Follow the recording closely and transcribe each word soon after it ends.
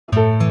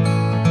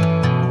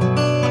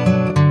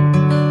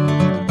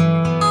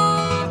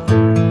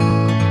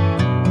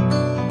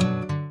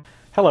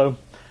Hello,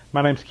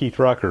 my name's Keith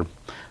Rucker.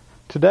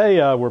 Today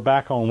we're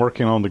back on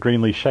working on the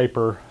Greenlee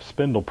Shaper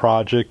Spindle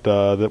project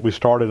that we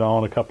started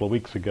on a couple of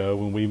weeks ago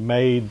when we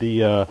made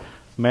the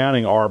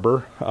mounting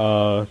arbor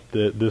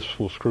that this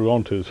will screw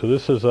onto. So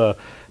this is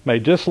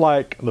made just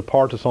like the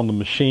part that's on the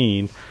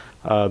machine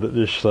that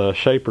this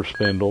shaper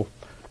spindle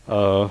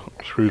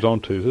screws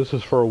onto. This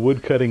is for a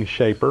wood cutting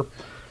shaper.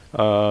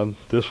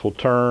 This will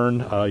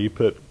turn. You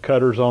put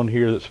cutters on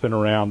here that spin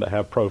around that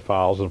have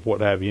profiles and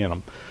what have you in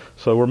them.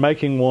 So we're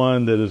making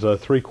one that is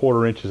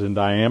 3/4 inches in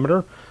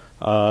diameter,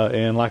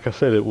 and like I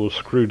said, it will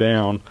screw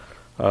down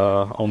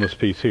on this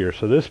piece here.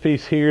 So this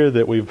piece here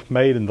that we've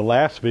made in the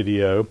last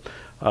video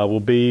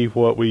will be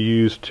what we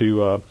use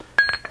to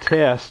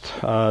test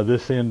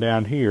this end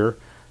down here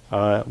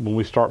when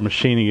we start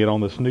machining it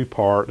on this new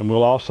part, and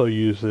we'll also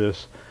use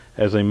this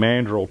as a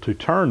mandrel to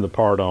turn the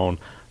part on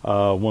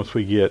once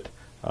we get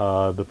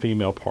the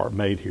female part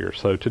made here.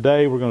 So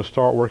today we're going to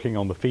start working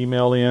on the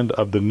female end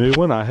of the new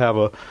one. I have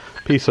a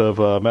piece of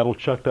metal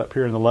chucked up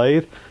here in the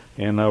lathe,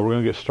 and we're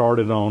going to get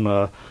started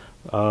on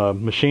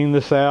machining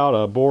this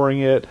out, boring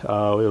it.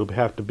 It'll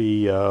have to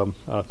be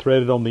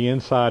threaded on the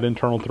inside,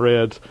 internal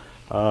threads,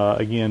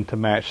 again to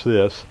match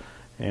this.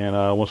 And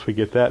once we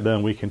get that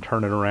done, we can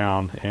turn it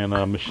around and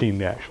machine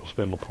the actual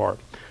spindle part.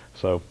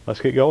 So let's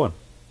get going.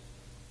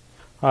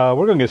 We're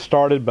going to get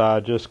started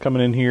by just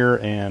coming in here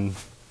and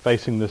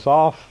facing this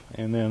off,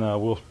 and then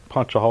we'll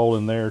punch a hole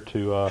in there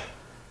to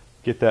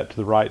get that to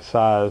the right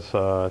size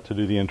to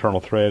do the internal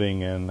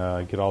threading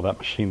and get all that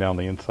machined down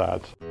the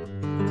insides.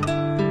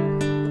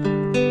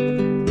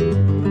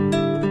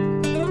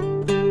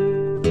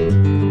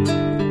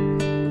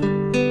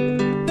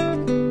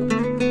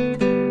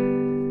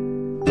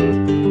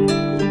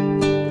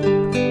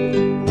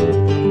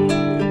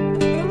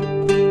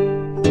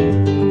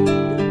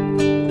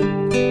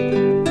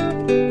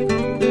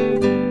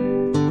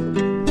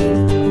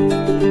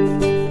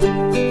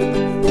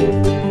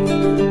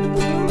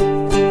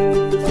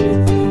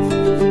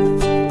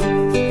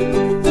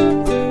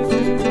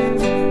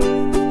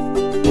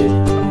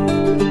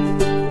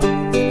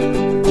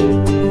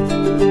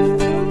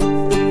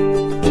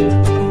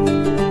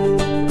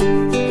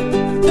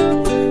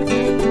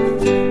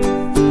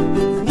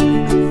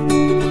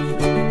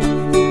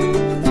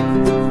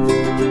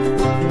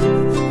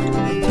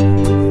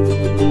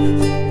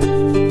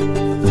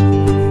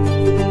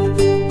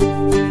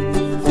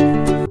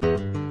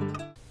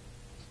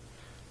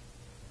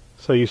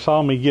 So you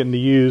saw me getting to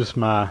use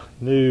my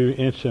new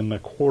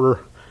 1.25"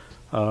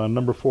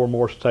 number 4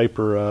 Morse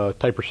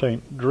taper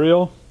shank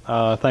drill.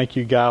 Thank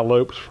you, Guy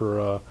Lopes,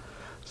 for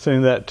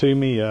sending that to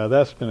me.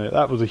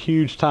 That was a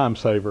huge time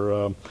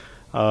saver.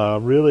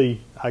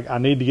 Really, I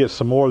need to get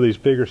some more of these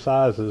bigger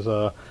sizes.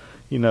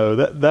 You know,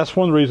 that's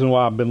one of the reasons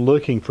why I've been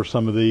looking for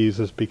some of these,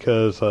 is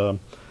because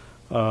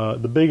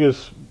the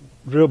biggest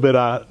drill bit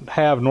I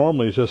have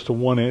normally is just a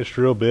 1-inch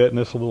drill bit, and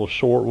it's a little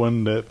short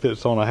one that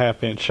fits on a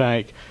 1/2-inch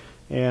shank.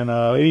 And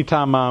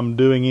anytime I'm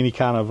doing any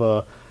kind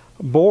of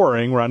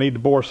boring where I need to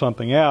bore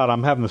something out,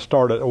 I'm having to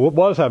start at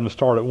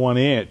 1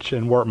 inch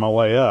and work my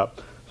way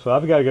up. So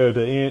I've got to go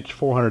to inch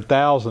 400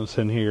 thousandths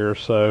in here.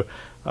 So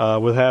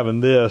with having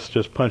this,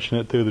 just punching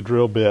it through the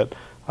drill bit,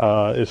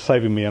 is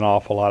saving me an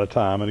awful lot of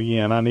time. And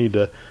again, I need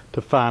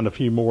to find a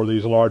few more of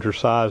these larger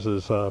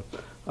sizes to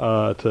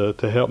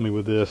help me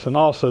with this, and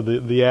also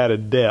the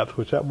added depth,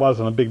 which that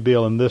wasn't a big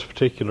deal in this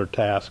particular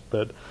task,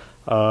 but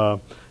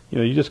you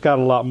know, you just got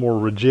a lot more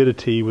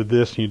rigidity with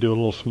this, and you do a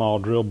little small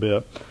drill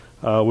bit,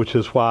 which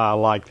is why I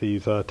like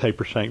these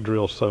taper shank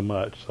drills so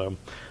much. So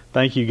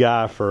thank you,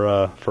 Guy,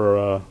 for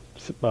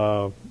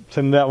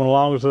sending that one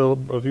along as a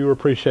viewer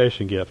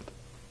appreciation gift.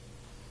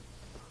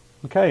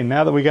 Okay,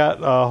 now that we got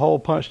a hole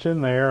punched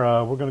in there,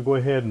 we're going to go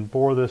ahead and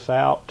bore this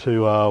out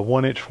to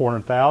 1 inch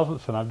 400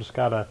 thousandths, and I've just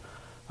got a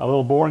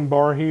little boring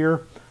bar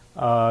here,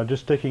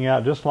 just sticking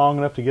out just long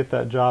enough to get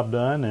that job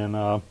done,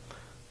 and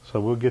so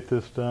we'll get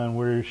this done.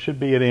 We should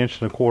be at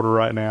 1.25"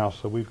 right now,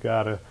 so we've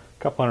got a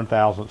couple 100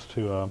 thousandths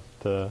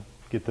to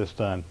get this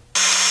done.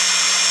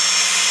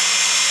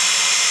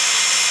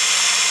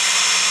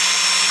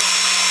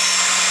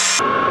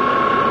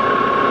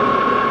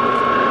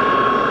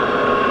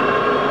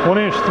 One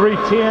inch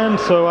 3/10,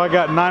 so I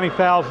got 90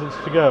 thousandths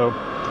to go.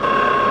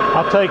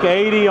 I'll take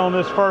 80 on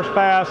this first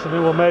pass, and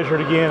then we'll measure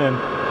it again and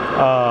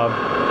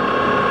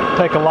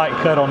take a light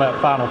cut on that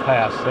final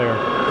pass there.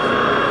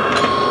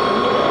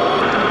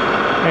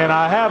 And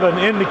I have an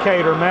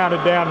indicator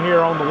mounted down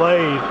here on the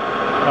lathe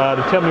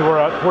to tell me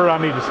where I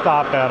need to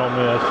stop at on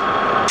this.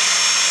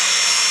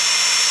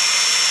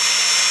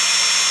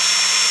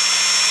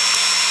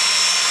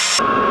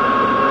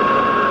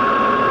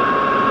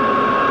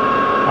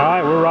 All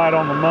right, we're right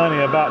on the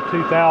money, about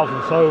 2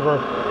 thousandths over,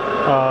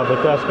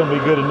 but that's going to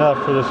be good enough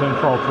for this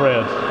internal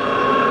threads.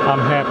 I'm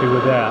happy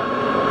with that.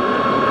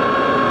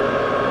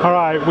 All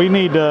right, we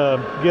need to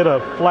get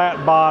a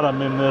flat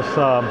bottom in this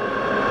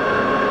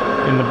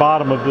in the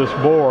bottom of this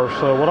bore.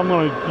 So what I'm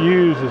going to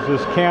use is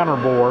this counter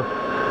bore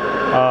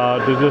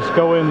to just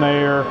go in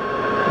there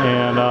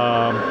and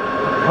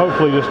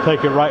hopefully just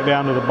take it right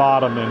down to the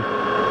bottom and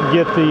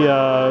get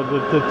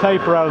the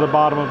taper out of the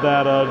bottom of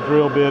that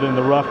drill bit and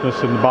the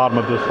roughness in the bottom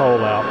of this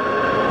hole out.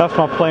 That's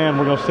my plan.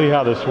 We're going to see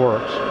how this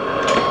works.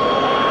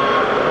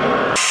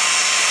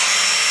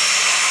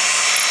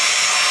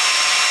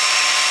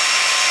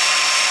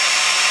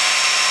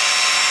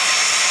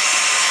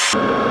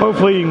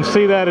 Hopefully you can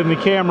see that in the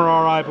camera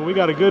all right, but we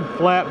got a good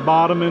flat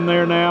bottom in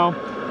there now,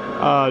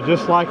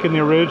 just like in the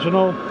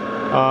original.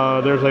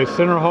 There's a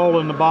center hole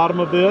in the bottom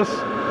of this,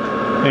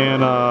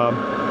 and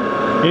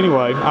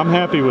anyway, I'm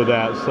happy with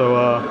that. So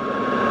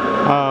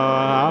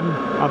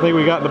I think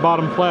we got the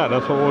bottom flat.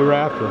 That's what we were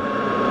after.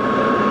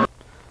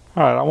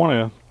 All right, I want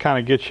to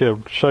kind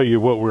of show you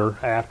what we're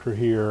after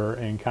here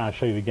and kind of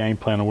show you the game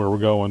plan of where we're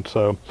going.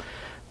 So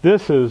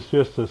this is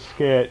just a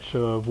sketch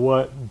of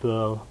what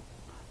the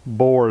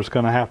bore is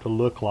going to have to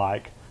look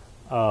like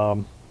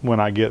when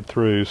I get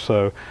through.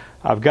 So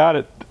I've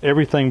got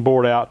everything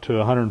bored out to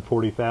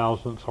 140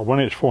 thousandths, or 1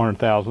 inch 400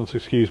 thousandths,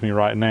 excuse me,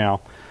 right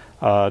now,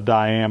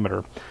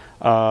 diameter.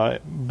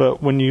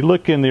 But when you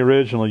look in the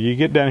original, you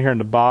get down here in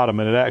the bottom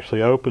and it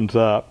actually opens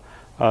up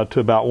to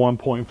about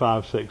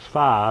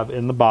 1.565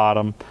 in the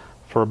bottom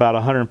for about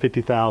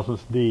 150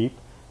 thousandths deep.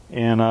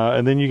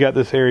 And then you got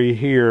this area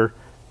here.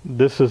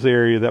 This is the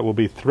area that will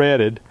be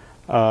threaded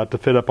to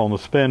fit up on the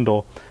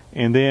spindle.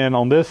 And then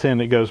on this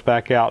end it goes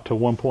back out to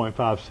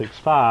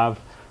 1.565,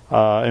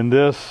 and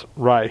this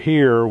right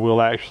here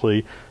will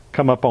actually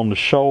come up on the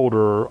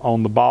shoulder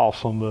on the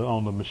boss on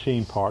the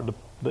machine part.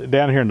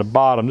 Down here in the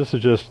bottom, this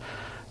is just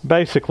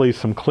basically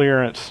some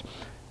clearance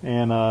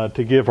and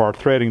to give our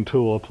threading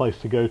tool a place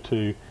to go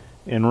to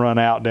and run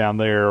out down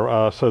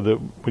there, so that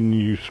when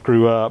you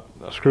screw it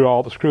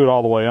all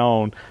the way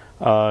on,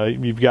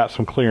 you've got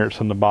some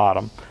clearance in the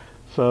bottom.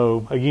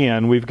 So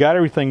again, we've got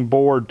everything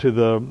bored to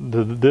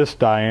this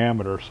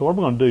diameter. So what I'm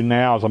going to do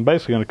now is I'm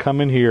basically going to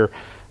come in here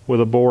with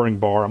a boring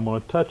bar. I'm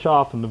going to touch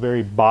off in the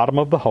very bottom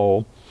of the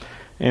hole,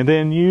 and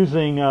then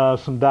using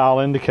some dial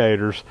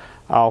indicators,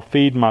 I'll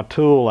feed my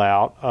tool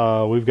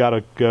out. We've got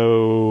to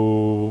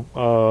go,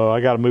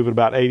 I got to move it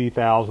about 80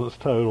 thousandths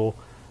total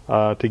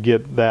to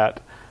get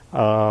that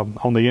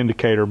on the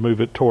indicator, move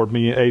it toward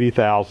me 80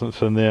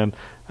 thousandths, and then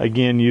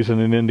again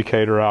using an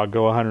indicator I'll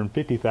go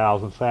 150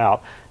 thousandths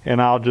out,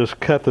 and I'll just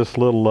cut this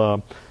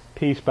little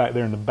piece back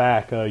there in the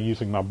back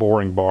using my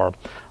boring bar.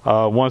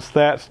 Once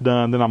that's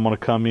done, then I'm going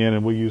to come in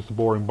and we'll use the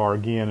boring bar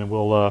again, and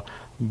we'll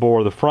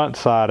bore the front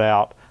side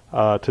out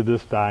to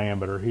this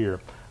diameter here.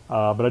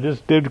 But I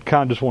just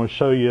want to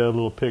show you a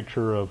little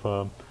picture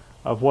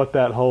of what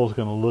that hole is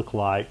going to look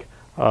like,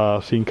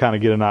 so you can kind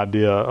of get an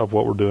idea of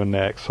what we're doing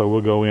next. So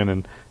we'll go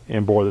in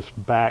and bore this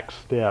back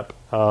step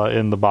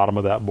in the bottom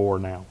of that bore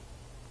now.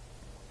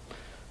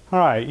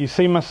 Alright, you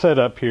see my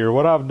setup here.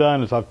 What I've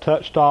done is I've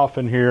touched off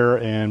in here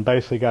and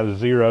basically got a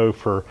 0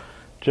 for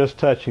just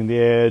touching the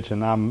edge,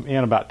 and I'm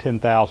in about 10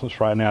 thousandths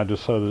right now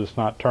just so that it's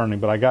not turning,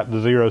 but I got the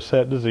 0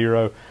 set to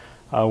 0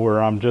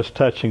 where I'm just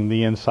touching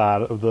the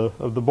inside of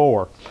the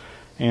bore.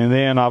 And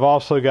then I've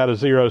also got a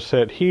 0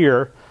 set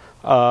here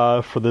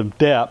for the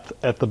depth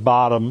at the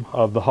bottom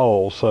of the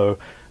hole. So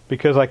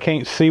because I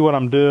can't see what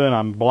I'm doing,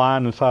 I'm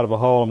blind inside of a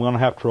hole, I'm going to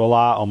have to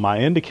rely on my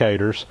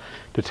indicators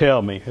to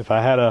tell me. If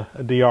I had a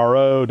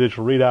DRO,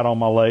 digital readout on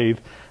my lathe,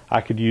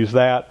 I could use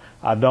that.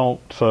 I don't,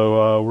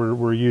 so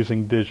we're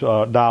using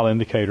dial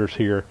indicators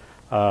here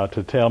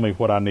to tell me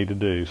what I need to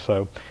do.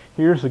 So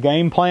here's the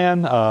game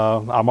plan.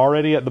 I'm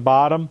already at the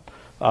bottom,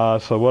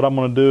 so what I'm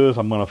going to do is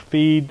I'm going to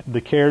feed the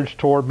carriage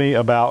toward me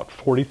about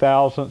 40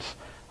 thousandths.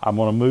 I'm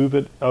going to move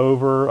it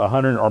over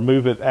 100, or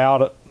move it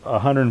out at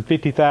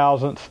 150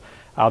 thousandths.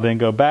 I'll then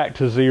go back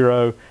to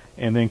 0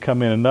 and then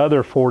come in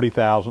another 40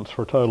 thousandths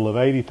for a total of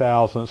 80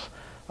 thousandths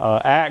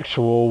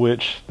actual,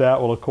 which that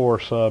will of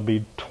course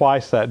be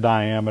twice that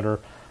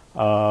diameter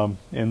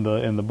in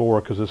the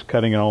bore, because it's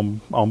cutting it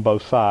on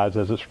both sides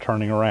as it's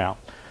turning around,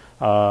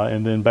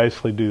 and then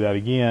basically do that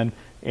again,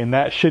 and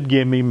that should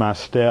give me my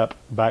step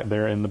back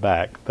there in the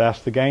back.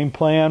 That's the game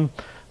plan.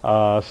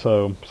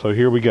 So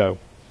here we go.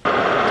 All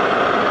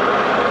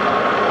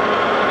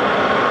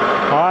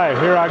right,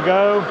 here I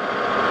go.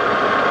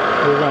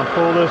 We're going to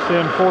pull this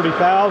in 40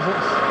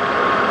 thousandths.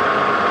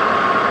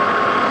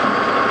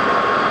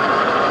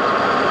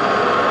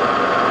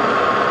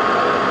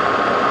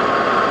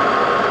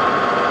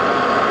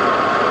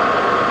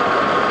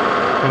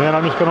 And then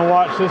I'm just going to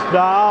watch this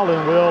dial, and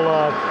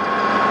I'm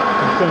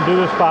just going to do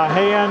this by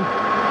hand.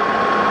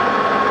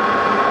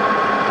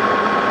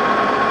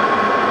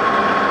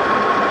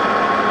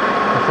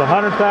 It's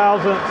 100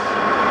 thousandths,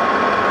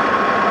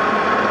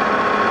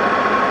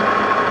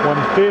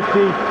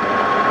 150.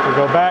 We'll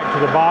go back to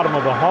the bottom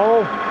of the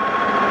hole,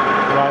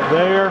 right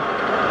there,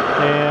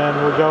 and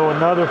we'll go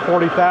another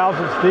 40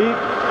 thousandths deep.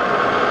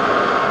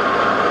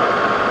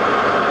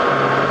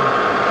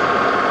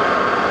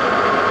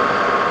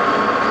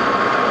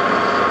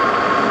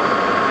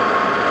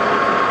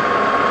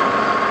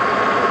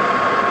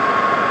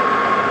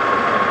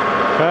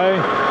 Okay,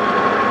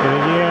 and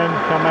again,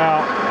 come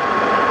out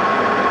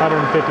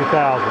 150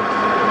 thousandths.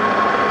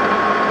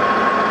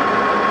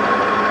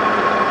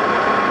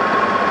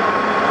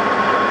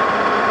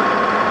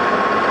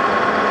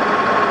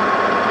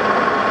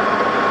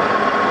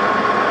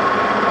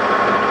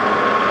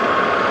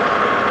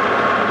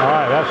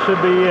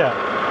 should be it.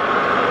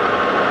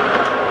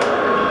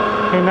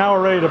 Okay, now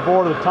we're ready to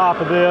bore the top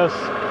of this.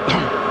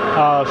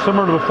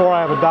 Similar to before,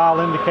 I have a dial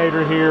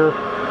indicator here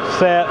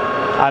set.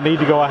 I need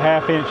to go a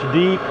 1/2 inch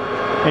deep,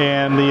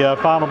 and the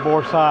final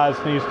bore size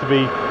needs to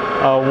be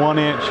 1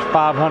 inch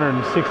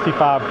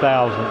 565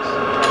 thousandths.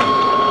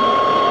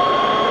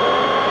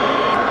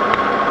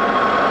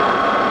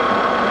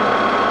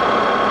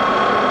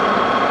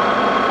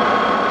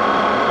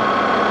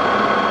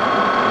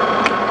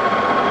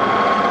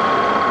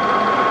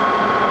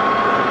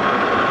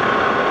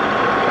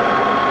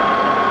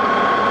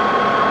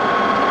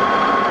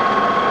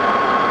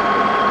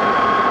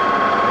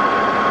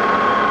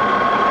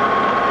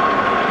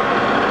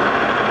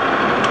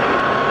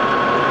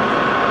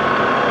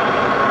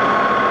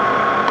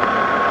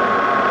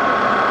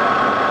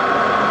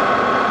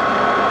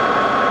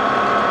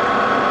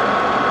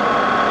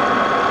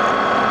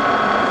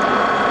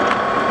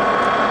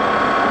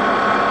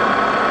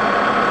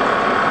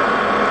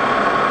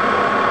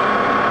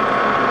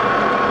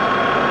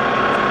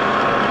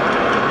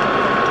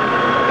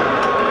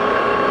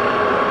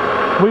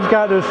 We've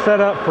got this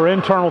set up for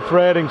internal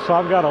threading, so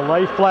I've got a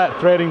lay flat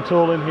threading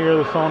tool in here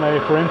that's on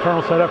for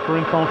internal setup for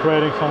internal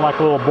threading. It's on like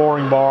a little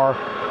boring bar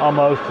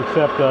almost,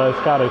 except it's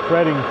got a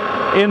threading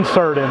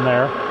insert in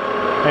there.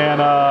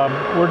 And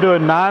we're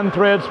doing 9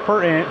 threads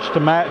per inch to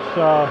match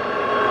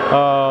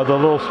the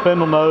little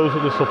spindle nose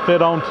that this will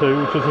fit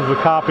onto, which is a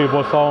copy of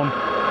what's on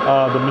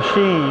the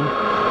machine.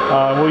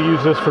 We'll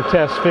use this for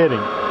test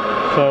fitting.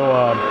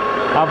 So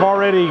I've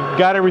already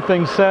got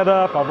everything set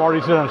up. I've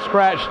already done a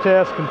scratch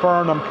test,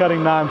 confirmed I'm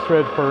cutting 9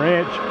 threads per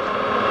inch.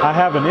 I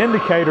have an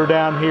indicator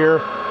down here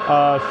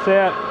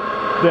set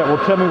that will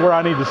tell me where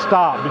I need to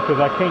stop because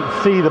I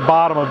can't see the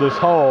bottom of this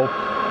hole.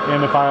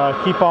 And if I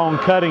keep on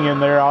cutting in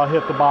there, I'll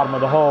hit the bottom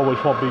of the hole,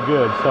 which won't be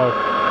good. So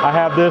I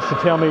have this to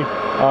tell me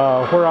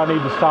where I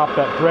need to stop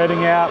that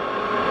threading at.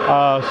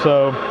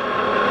 So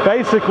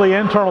basically,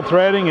 internal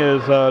threading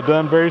is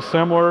done very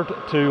similar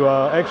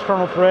to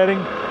external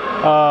threading.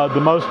 The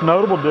most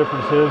notable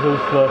difference is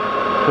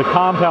the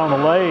compound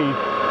on the lathe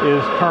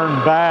is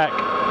turned back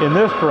in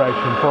this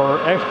direction. For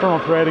external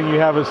threading, you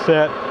have it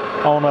set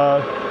on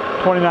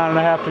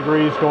 29.5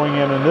 degrees going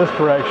in this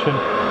direction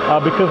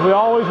because we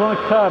always want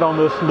to cut on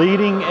this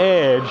leading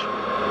edge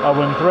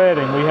when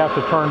threading. We have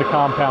to turn the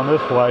compound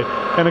this way.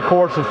 And of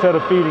course, instead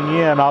of feeding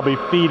in, I'll be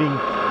feeding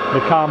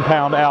the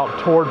compound out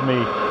toward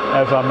me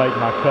as I make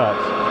my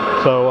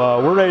cuts.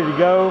 So we're ready to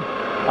go.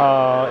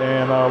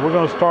 And we're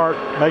going to start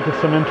making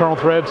some internal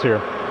threads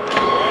here.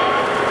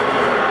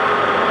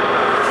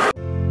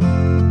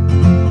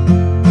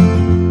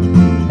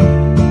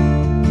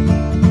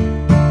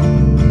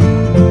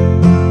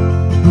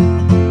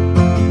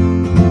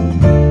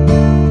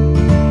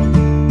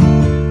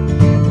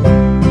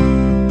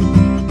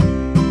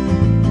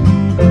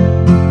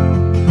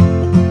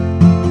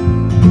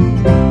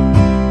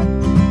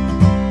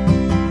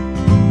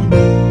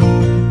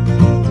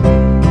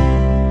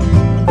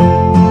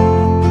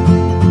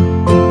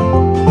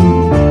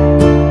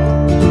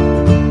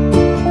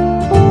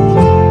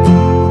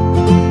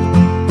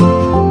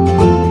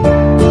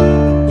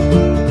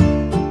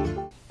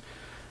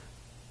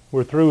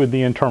 We're through with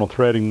the internal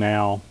threading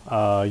now.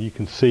 You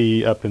can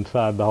see up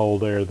inside the hole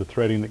there the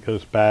threading that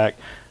goes back.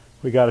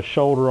 We got a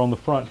shoulder on the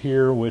front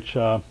here which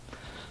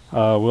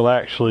will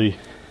actually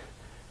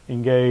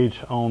engage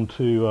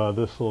onto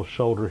this little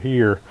shoulder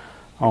here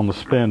on the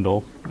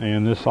spindle,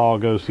 and this all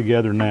goes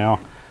together now,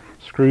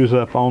 screws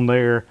up on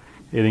there.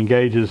 It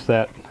engages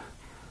that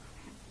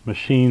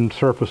machine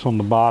surface on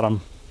the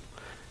bottom,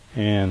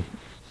 and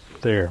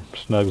there,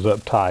 snugs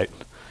up tight.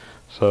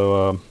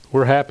 So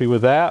we're happy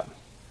with that.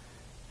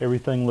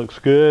 Everything looks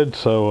good,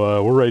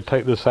 so we're ready to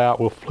take this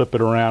out. We'll flip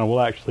it around, and we'll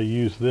actually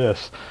use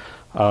this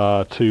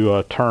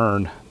to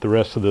turn the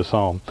rest of this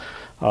on.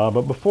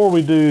 But before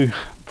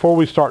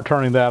we start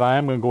turning that, I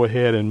am going to go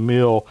ahead and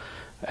mill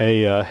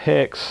a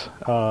hex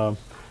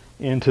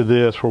into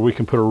this where we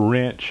can put a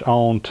wrench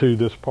onto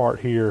this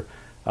part here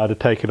to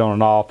take it on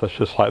and off. That's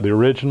just like the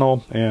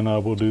original, and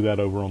we'll do that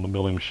over on the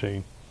milling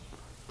machine.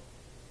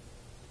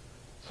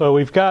 So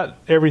we've got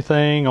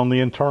everything on the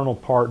internal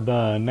part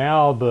done.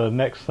 Now the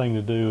next thing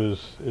to do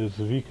is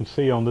if you can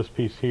see on this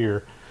piece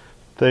here,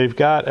 they've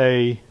got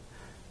a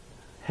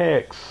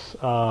hex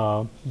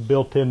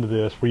built into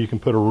this where you can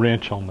put a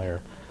wrench on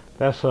there.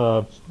 That's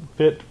a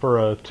fit for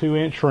a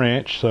 2-inch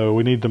wrench, so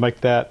we need to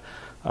make that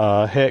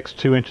hex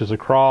 2 inches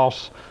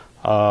across.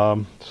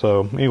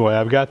 So anyway,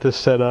 I've got this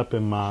set up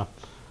in my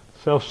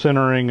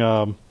self-centering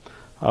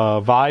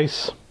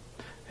vise.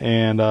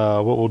 And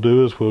what we'll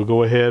do is we'll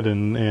go ahead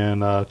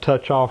and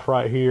touch off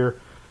right here.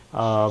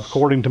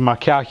 According to my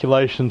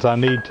calculations, I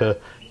need to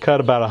cut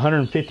about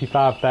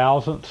 155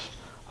 thousandths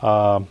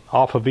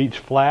off of each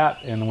flat,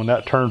 and when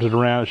that turns it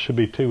around, it should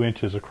be 2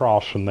 inches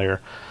across from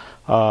there.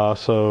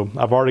 So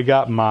I've already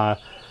got my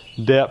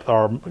depth,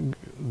 or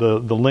the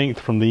length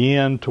from the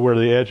end to where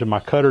the edge of my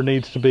cutter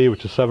needs to be,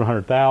 which is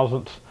 700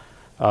 thousandths.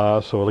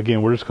 So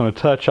again, we're just going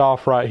to touch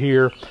off right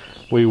here.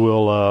 We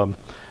will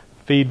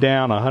feed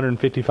down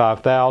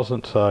 155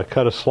 thousandths,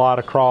 cut a slot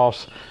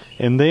across,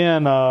 and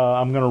then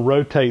I'm going to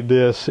rotate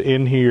this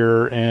in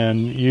here,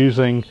 and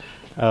using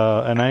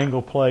an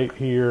angle plate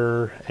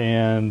here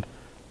and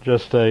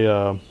just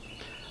a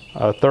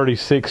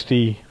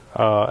 30-60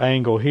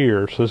 angle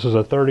here. So this is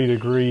a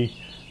 30-degree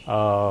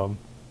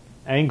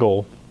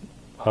angle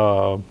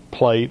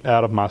plate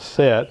out of my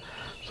set.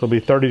 So it'll be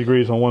 30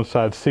 degrees on one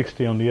side,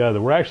 60 on the other.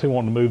 We're actually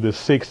wanting to move this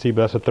 60,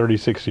 but that's a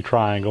 30-60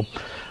 triangle.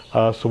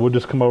 So we'll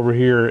just come over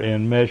here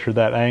and measure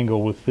that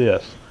angle with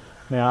this.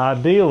 Now,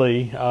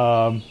 ideally,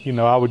 you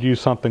know, I would use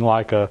something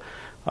like a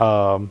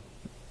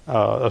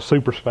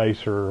super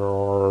spacer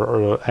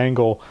or an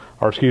angle,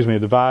 or excuse me, a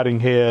dividing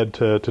head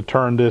to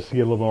turn this to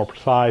get a little more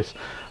precise.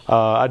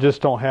 I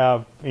just don't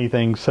have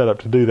anything set up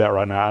to do that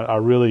right now. I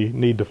really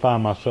need to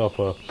find myself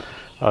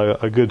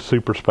a good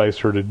super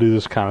spacer to do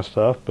this kind of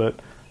stuff. But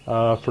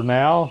for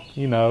now,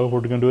 you know,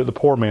 we're going to do it the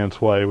poor man's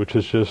way, which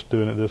is just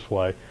doing it this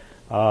way.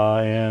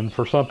 And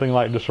for something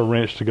like just a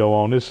wrench to go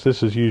on, this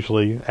is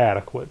usually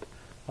adequate.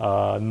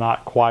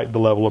 Not quite the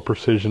level of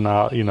precision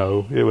you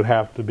know, it would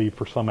have to be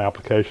for some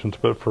applications,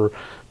 but for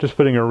just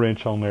putting a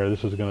wrench on there,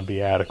 this is going to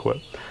be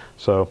adequate.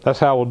 So that's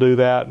how we'll do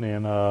that,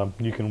 and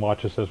you can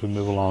watch us as we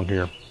move along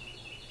here.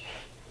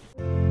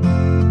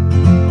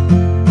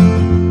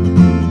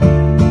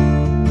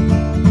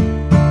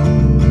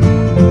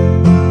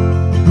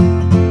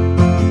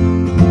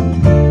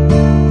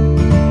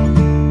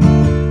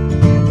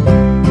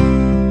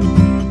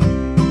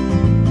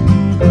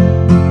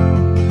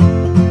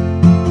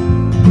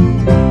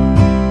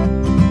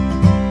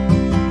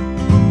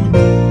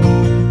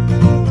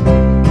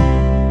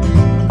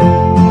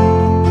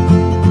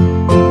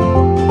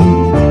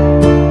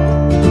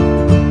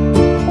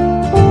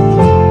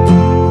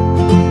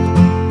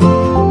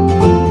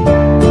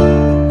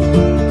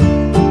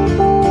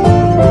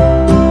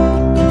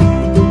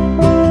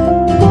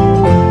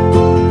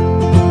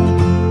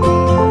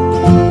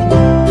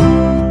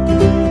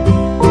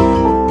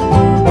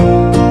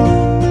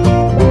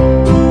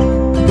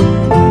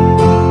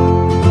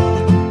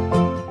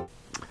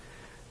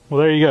 Well,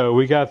 there you go.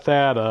 We got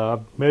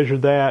that,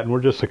 measured that, and we're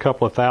just a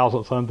couple of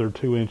thousandths under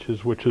 2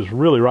 inches, which is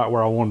really right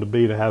where I wanted to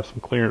be to have some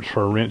clearance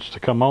for a wrench to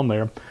come on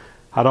there.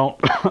 I don't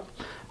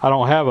I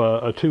don't have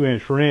a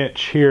 2-inch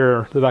wrench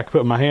here that I can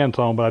put my hands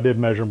on, but I did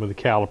measure them with the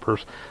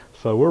calipers.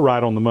 So we're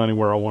right on the money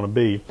where I want to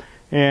be.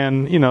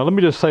 And, you know, let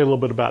me just say a little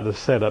bit about this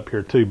setup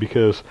here too,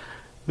 because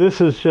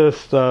this is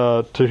just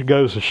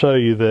goes to show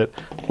you that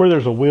where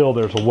there's a will,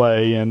 there's a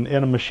way. And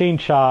in a machine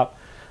shop,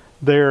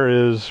 there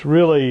is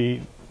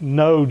really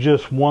no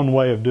just one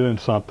way of doing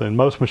something.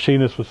 Most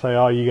machinists would say,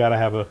 oh, you got to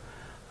have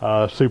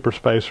a super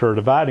spacer or a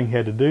dividing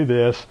head to do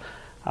this.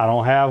 I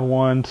don't have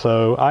one,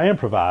 so I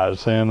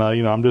improvise, and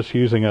you know, I'm just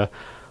using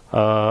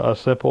a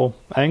simple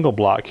angle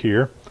block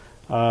here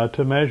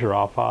to measure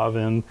off of.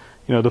 And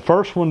you know, the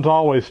first one's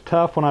always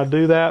tough when I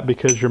do that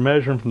because you're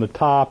measuring from the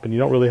top and you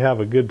don't really have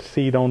a good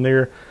seat on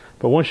there.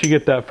 But once you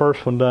get that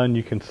first one done,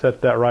 you can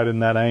set that right in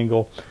that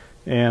angle,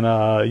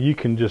 and you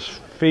can just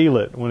feel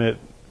it when it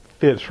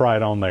fits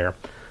right on there.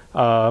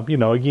 You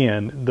know,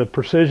 again, the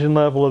precision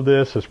level of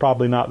this is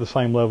probably not the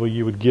same level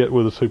you would get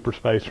with a super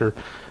spacer,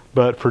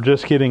 but for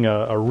just getting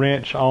a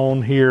wrench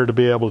on here to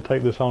be able to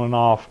take this on and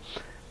off,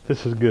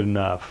 this is good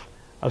enough.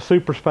 A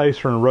super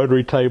spacer and a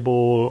rotary table,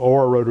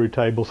 or a rotary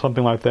table,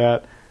 something like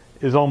that,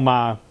 is on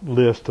my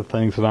list of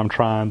things that I'm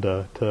trying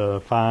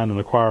to find and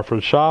acquire for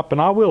the shop, and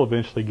I will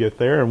eventually get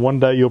there, and one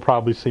day you'll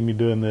probably see me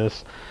doing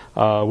this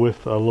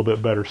with a little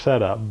bit better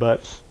setup.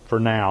 But for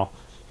now,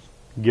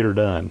 get her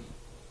done.